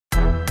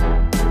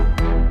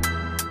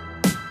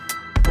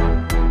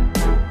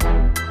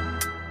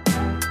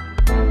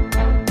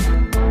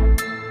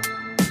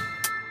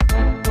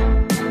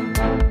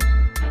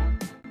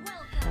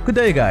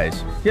Good day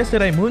guys,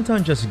 yesterday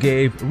Moonton just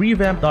gave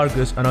Revamped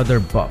Argus another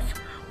buff.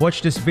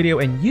 Watch this video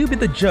and you be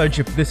the judge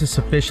if this is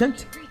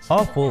sufficient,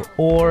 awful,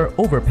 or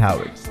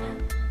overpowered.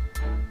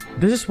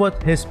 This is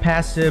what his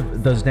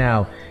passive does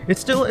now. It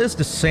still is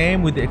the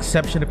same with the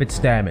exception of its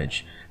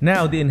damage.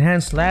 Now the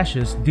enhanced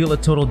slashes deal a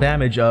total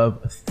damage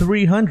of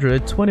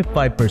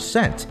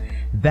 325%.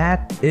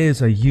 That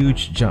is a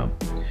huge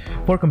jump.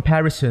 For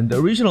comparison, the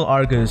original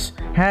Argus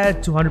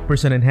had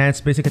 200%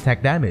 enhanced basic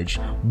attack damage,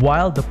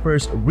 while the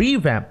first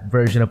revamped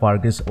version of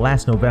Argus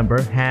last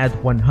November had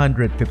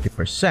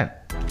 150%.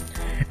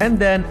 And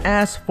then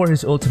as for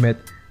his ultimate,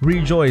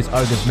 Rejoice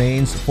Argus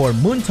mains for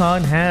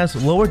Moonton has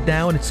lowered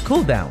down its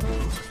cooldown.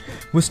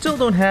 We still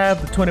don't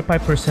have the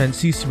 25%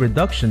 CC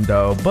reduction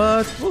though,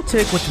 but we'll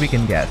take what we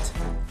can get.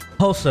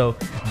 Also,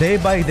 day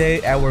by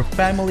day our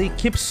family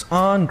keeps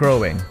on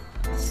growing.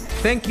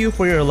 Thank you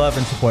for your love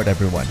and support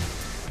everyone.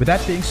 With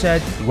that being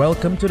said,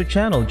 welcome to the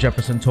channel,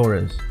 Jefferson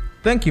Torres.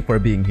 Thank you for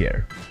being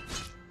here.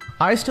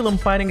 I still am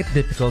finding it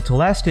difficult to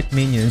last hit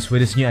minions with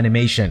this new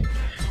animation.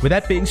 With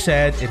that being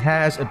said, it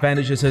has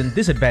advantages and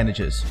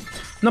disadvantages.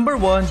 Number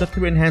 1, the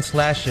 3 enhanced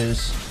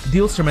slashes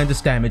deals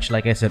tremendous damage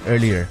like I said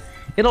earlier.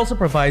 It also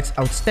provides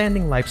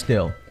outstanding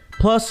lifesteal.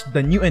 Plus,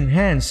 the new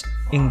enhanced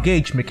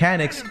engage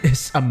mechanics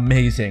is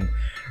amazing.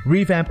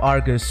 Revamp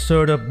Argus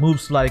sort of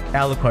moves like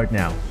Alucard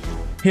now.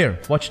 Here,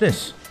 watch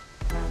this.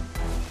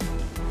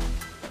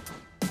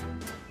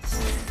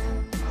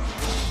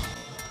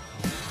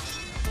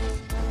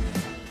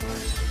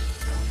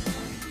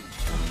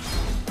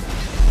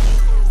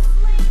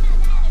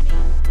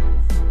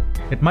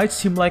 It might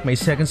seem like my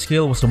second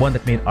skill was the one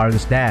that made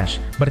Argus dash,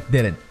 but it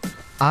didn't.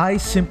 I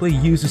simply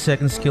used the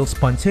second skill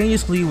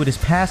spontaneously with his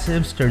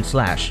passive's third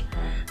slash.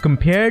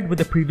 Compared with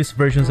the previous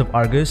versions of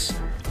Argus,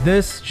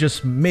 this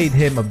just made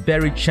him a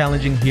very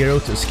challenging hero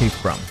to escape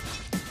from.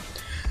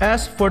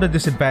 As for the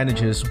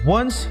disadvantages,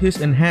 once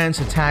his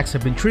enhanced attacks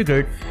have been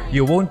triggered,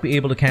 you won't be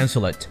able to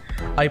cancel it.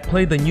 I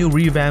played the new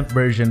revamped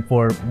version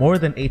for more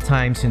than 8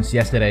 times since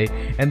yesterday,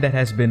 and that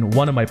has been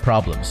one of my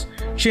problems.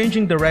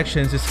 Changing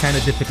directions is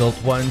kinda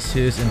difficult once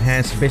his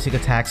enhanced basic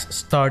attacks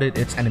started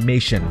its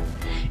animation.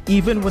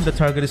 Even when the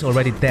target is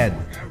already dead,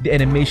 the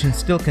animation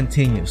still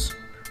continues.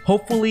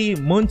 Hopefully,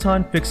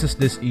 Moonton fixes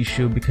this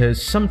issue because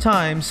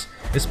sometimes,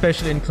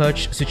 especially in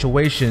clutch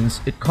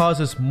situations, it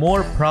causes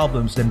more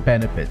problems than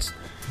benefits.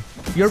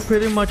 You're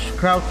pretty much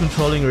crowd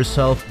controlling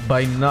yourself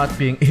by not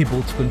being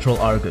able to control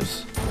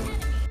Argus.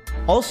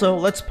 Also,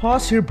 let's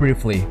pause here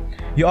briefly.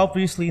 You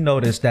obviously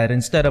noticed that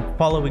instead of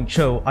following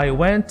Cho, I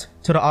went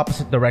to the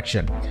opposite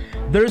direction.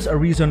 There's a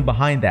reason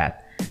behind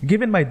that.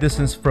 Given my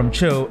distance from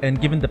Cho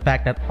and given the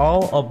fact that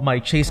all of my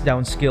chase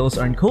down skills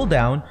are in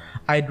cooldown,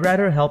 I'd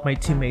rather help my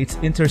teammates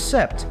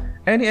intercept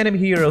any enemy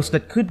heroes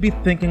that could be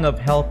thinking of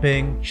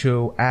helping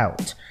Cho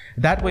out.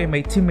 That way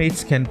my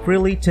teammates can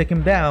freely take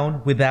him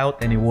down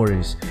without any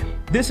worries.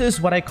 This is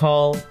what I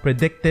call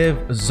predictive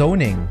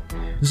zoning.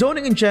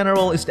 Zoning in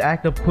general is the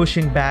act of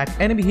pushing back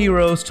enemy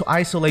heroes to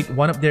isolate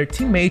one of their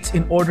teammates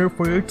in order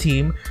for your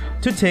team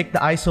to take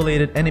the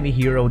isolated enemy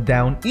hero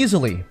down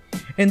easily.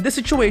 In this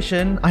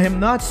situation, I am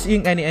not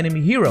seeing any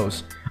enemy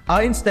heroes.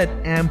 I instead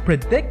am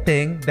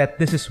predicting that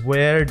this is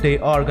where they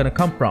are gonna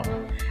come from.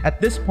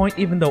 At this point,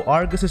 even though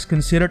Argus is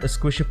considered a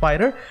squishy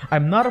fighter,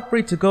 I'm not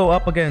afraid to go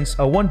up against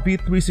a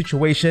 1v3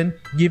 situation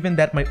given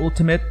that my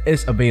ultimate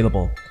is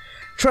available.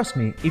 Trust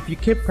me, if you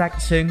keep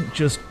practicing,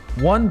 just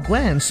one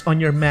glance on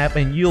your map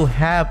and you'll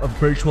have a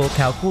virtual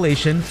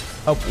calculation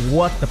of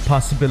what the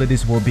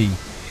possibilities will be.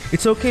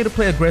 It's okay to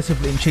play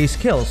aggressively and chase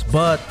kills,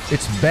 but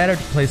it's better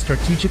to play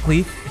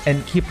strategically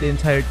and keep the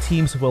entire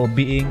team's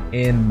well-being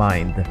in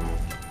mind.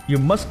 You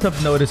must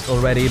have noticed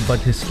already, but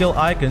his skill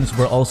icons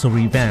were also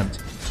revamped.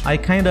 I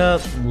kinda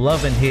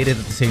love and hate it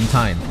at the same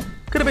time.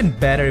 Could have been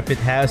better if it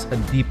has a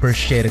deeper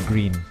shade of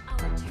green.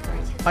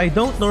 I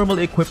don't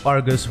normally equip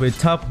Argus with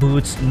tough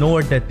boots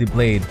nor deadly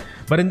blade,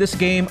 but in this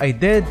game I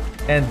did,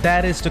 and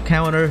that is to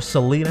counter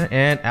Selena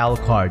and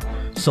Alucard.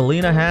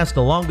 Selena has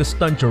the longest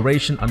stun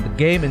duration on the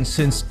game, and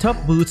since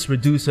tough boots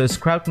reduces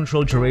crowd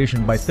control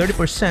duration by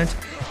 30%,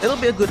 it'll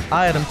be a good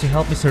item to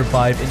help me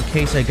survive in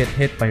case I get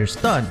hit by her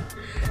stun.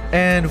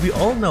 And we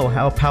all know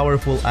how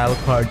powerful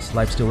Alucard's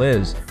lifesteal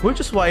is, which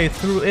is why I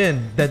threw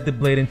in Deadly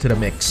Blade into the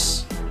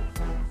mix.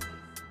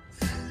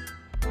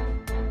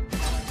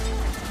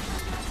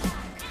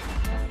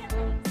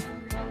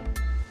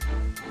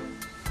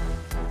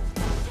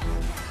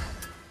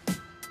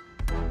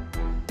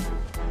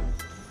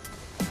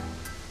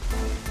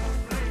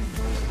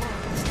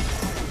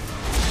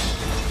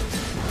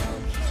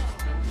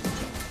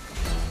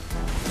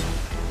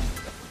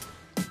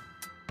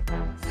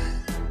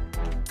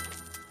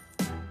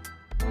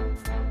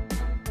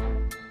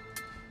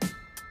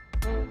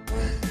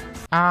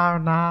 Oh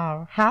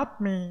no, help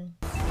me.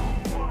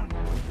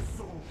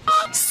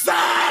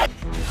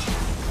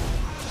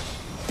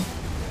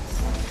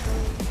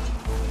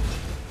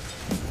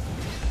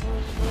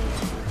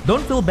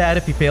 Don't feel bad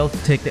if you fail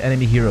to take the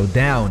enemy hero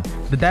down.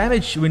 The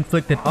damage you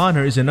inflicted on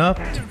her is enough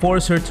to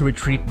force her to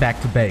retreat back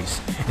to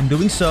base. In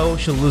doing so,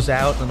 she'll lose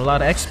out on a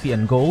lot of XP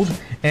and gold,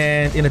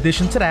 and in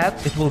addition to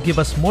that, it will give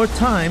us more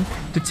time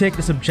to take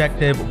this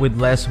objective with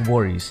less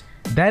worries.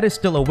 That is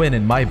still a win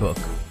in my book.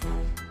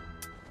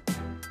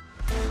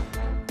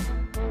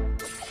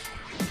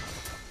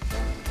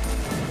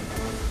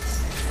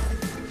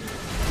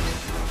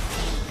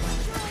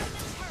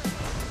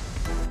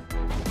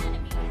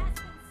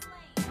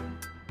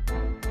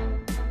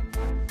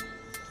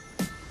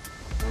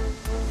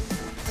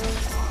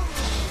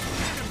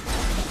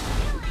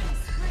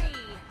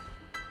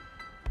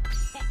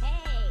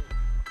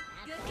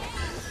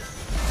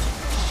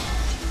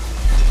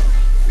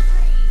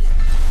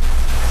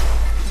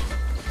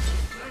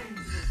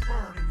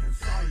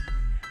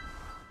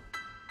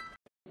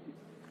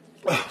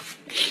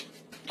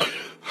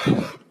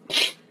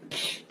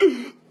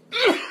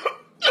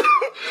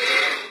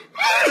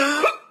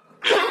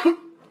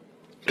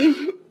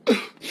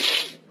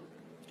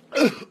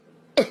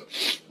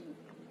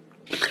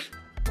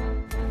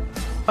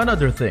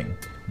 Another thing,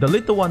 the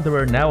Little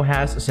Wanderer now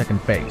has a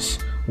second phase.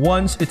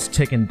 Once it's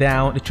taken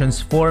down, it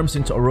transforms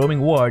into a roaming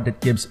ward that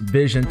gives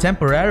vision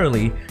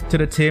temporarily to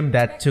the team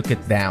that took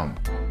it down.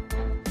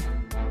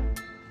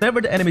 Whenever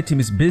the enemy team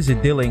is busy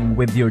dealing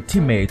with your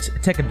teammates,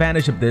 take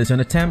advantage of this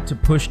and attempt to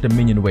push the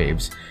minion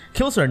waves.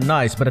 Kills are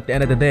nice, but at the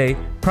end of the day,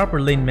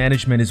 proper lane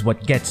management is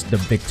what gets the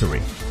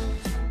victory.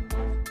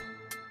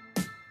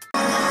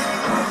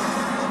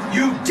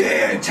 You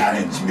dare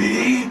challenge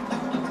me?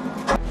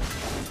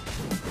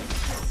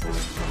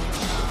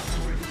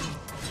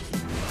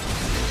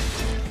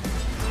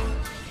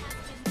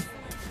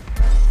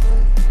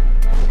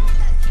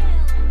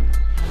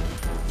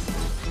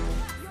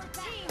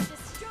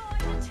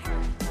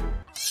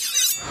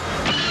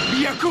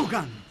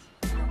 Yakugan!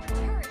 Our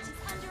turret is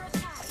under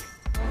attack.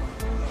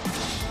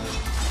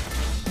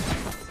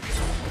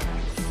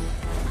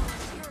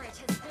 Our turret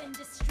has been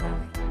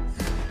destroyed.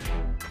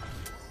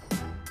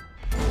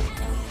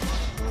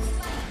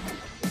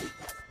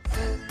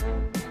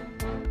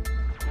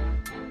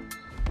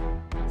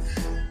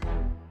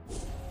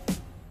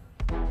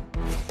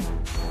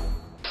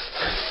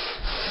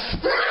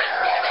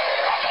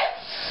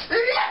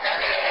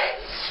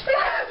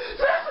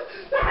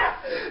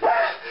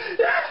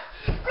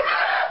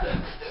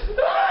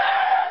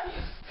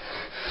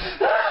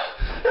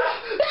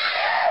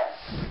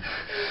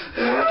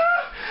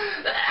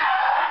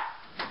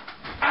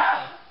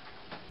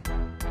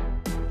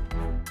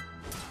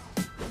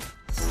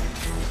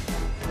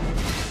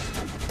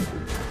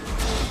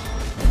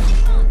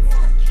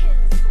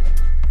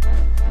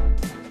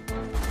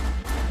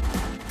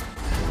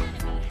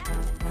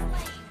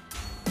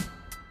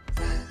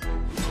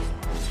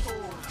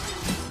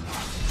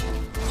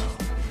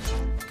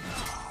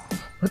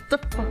 What the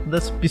fuck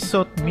does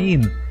pisot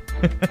mean?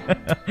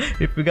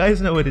 If you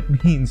guys know what it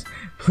means,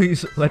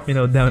 please let me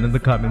know down in the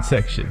comment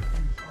section.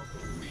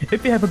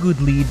 If you have a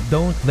good lead,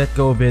 don't let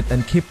go of it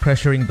and keep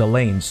pressuring the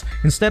lanes.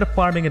 Instead of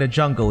farming in the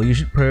jungle, you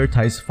should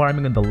prioritize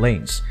farming in the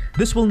lanes.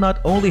 This will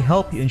not only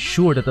help you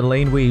ensure that the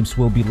lane waves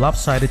will be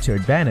lopsided to your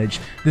advantage,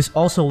 this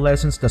also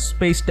lessens the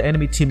space the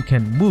enemy team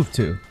can move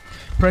to.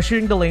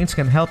 Pressuring the lanes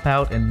can help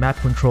out in map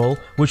control,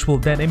 which will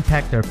then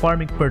impact their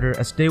farming further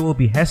as they will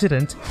be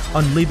hesitant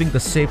on leaving the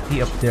safety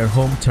of their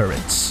home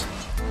turrets.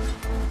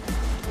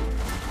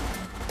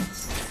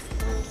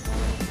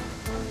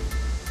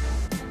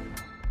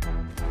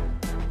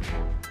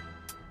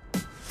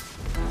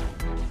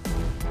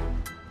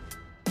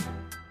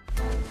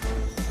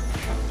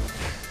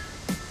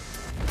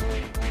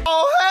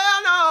 Oh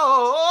hell no!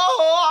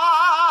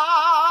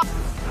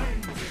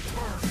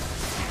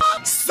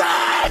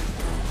 Sad!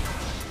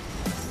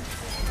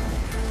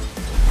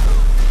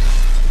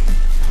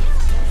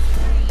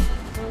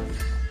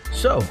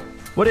 So,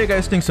 what do you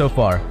guys think so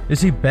far?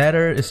 Is he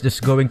better? Is this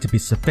going to be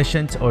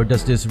sufficient? Or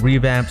does this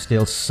revamp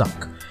still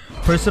suck?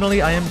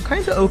 Personally, I am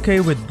kinda okay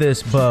with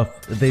this buff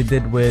they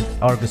did with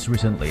Argus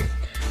recently.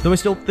 Though I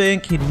still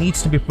think he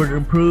needs to be further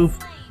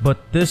improved,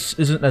 but this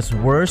isn't as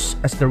worse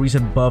as the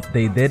recent buff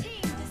they did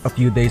a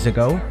few days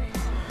ago.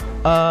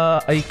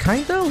 I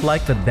kinda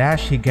like the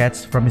dash he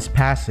gets from his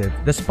passive,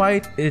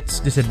 despite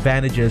its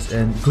disadvantages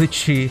and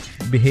glitchy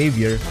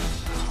behavior,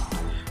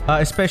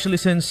 especially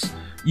since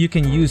you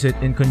can use it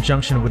in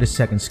conjunction with his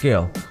second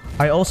skill.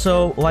 I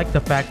also like the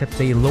fact that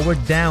they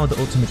lowered down the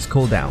ultimate's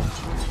cooldown,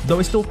 though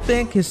I still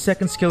think his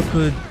second skill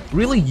could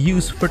really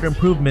use further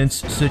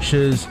improvements such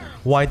as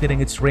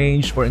widening its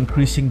range or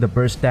increasing the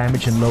burst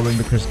damage and lowering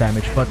the curse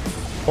damage, but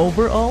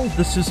overall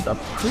this is a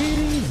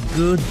pretty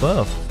good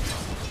buff.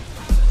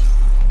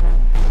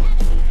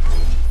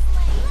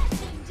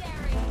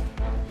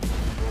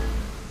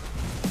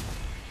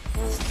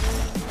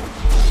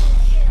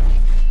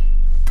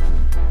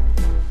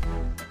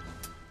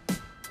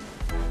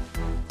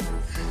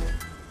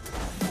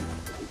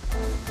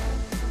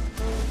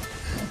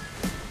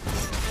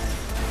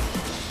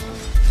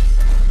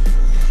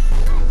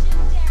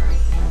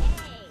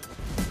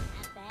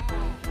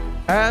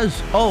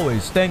 As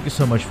always, thank you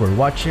so much for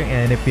watching,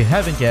 and if you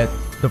haven't yet,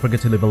 don't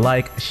forget to leave a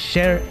like,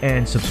 share,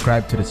 and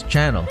subscribe to this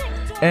channel.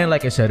 And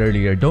like I said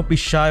earlier, don't be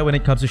shy when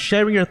it comes to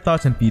sharing your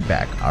thoughts and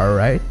feedback,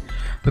 alright?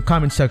 The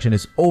comment section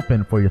is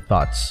open for your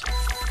thoughts.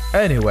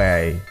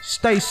 Anyway,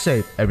 stay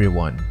safe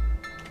everyone.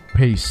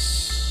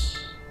 Peace.